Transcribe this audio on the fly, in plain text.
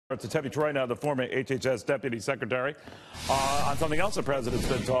To Tevi now, the former HHS Deputy Secretary, on something else the president's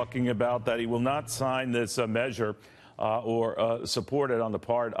been talking about, that he will not sign this measure or support it on the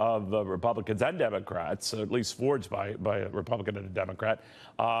part of Republicans and Democrats, at least forged by a Republican and a Democrat,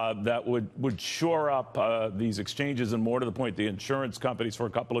 that would shore up these exchanges and, more to the point, the insurance companies for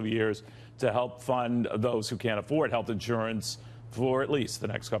a couple of years to help fund those who can't afford health insurance for at least the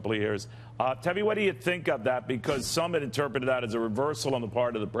next couple of years. Tevi, what do you think of that? Because some had interpreted that as a reversal on the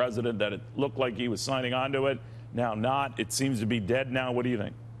part of the president, that it looked like he was signing on to it. Now not. It seems to be dead now. What do you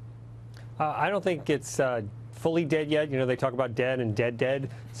think? I don't think it's fully dead yet. You know, they talk about dead and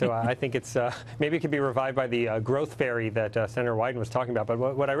dead. So I think it's maybe it could be revived by the growth fairy that Senator Wyden was talking about.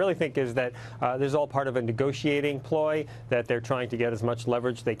 But what I really think is that this is all part of a negotiating ploy, that they're trying to get as much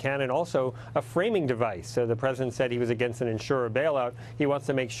leverage they can, and also a framing device. So the president said he was against an insurer bailout. He wants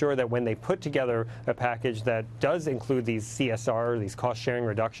to make sure that when they put together a package that does include these CSR, these cost-sharing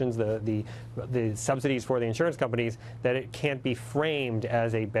reductions, the subsidies for the insurance companies, that it can't be framed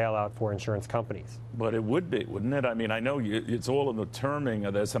as a bailout for insurance companies. But it would be, wouldn't it? I mean, I know it's all in the terming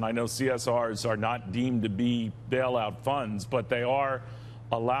of this, and I know CSRs are not deemed to be bailout funds, but they are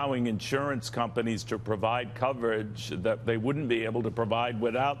allowing insurance companies to provide coverage that they wouldn't be able to provide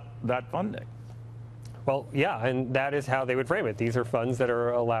without that funding. Well, yeah, and that is how they would frame it. These are funds that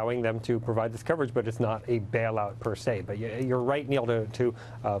are allowing them to provide this coverage, but it's not a bailout per se. But you're right, Neil, to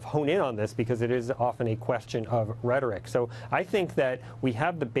hone in on this, because it is often a question of rhetoric. So I think that we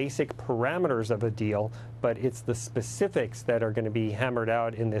have the basic parameters of a deal, but it's the specifics that are going to be hammered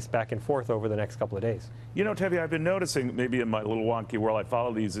out in this back and forth over the next couple of days. You know, Tevi, I've been noticing, maybe in my little wonky world, I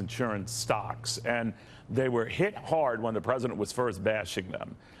follow these insurance stocks, and they were hit hard when the president was first bashing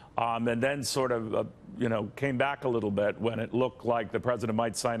them. And then sort of, came back a little bit when it looked like the president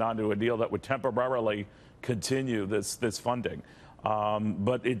might sign on to a deal that would temporarily continue this funding.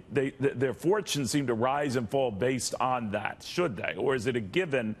 But their fortunes seem to rise and fall based on that, should they? Or is it a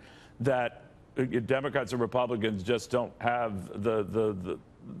given that Democrats and Republicans just don't have the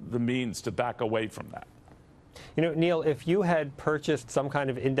means to back away from that? You know, Neil, if you had purchased some kind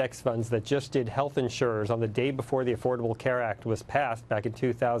of index funds that just did health insurers on the day before the Affordable Care Act was passed back in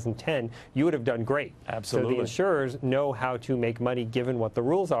 2010, you would have done great. Absolutely. So the insurers know how to make money given what the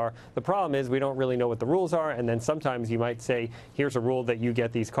rules are. The problem is we don't really know what the rules are, and then sometimes you might say, here's a rule that you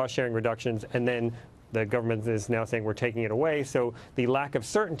get these cost-sharing reductions, and then the government is now saying we're taking it away. So the lack of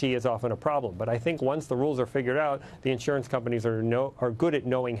certainty is often a problem. But I think once the rules are figured out, the insurance companies are good at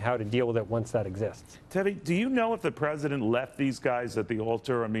knowing how to deal with it once that exists. Tevi, do you know if the president left these guys at the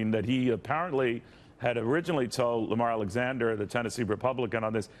altar? I mean, that he apparently had originally told Lamar Alexander, the Tennessee Republican,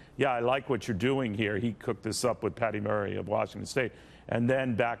 on this, yeah, I like what you're doing here. He cooked this up with Patty Murray of Washington State, and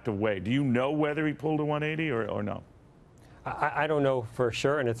then backed away. Do you know whether he pulled a 180 or no? I don't know for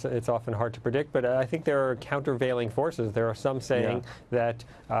sure, and it's often hard to predict, but I think there are countervailing forces. There are some saying that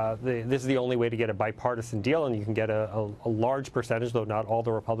this is the only way to get a bipartisan deal, and you can get a large percentage, though not all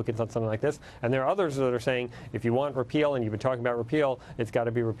the Republicans, on something like this. And there are others that are saying if you want repeal, and you've been talking about repeal, it's got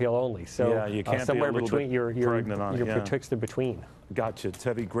to be repeal only. So you can't somewhere be a between, you're betwixt the between. Gotcha.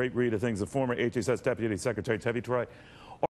 Tevi, great read of things. The former HHS Deputy Secretary Tevi.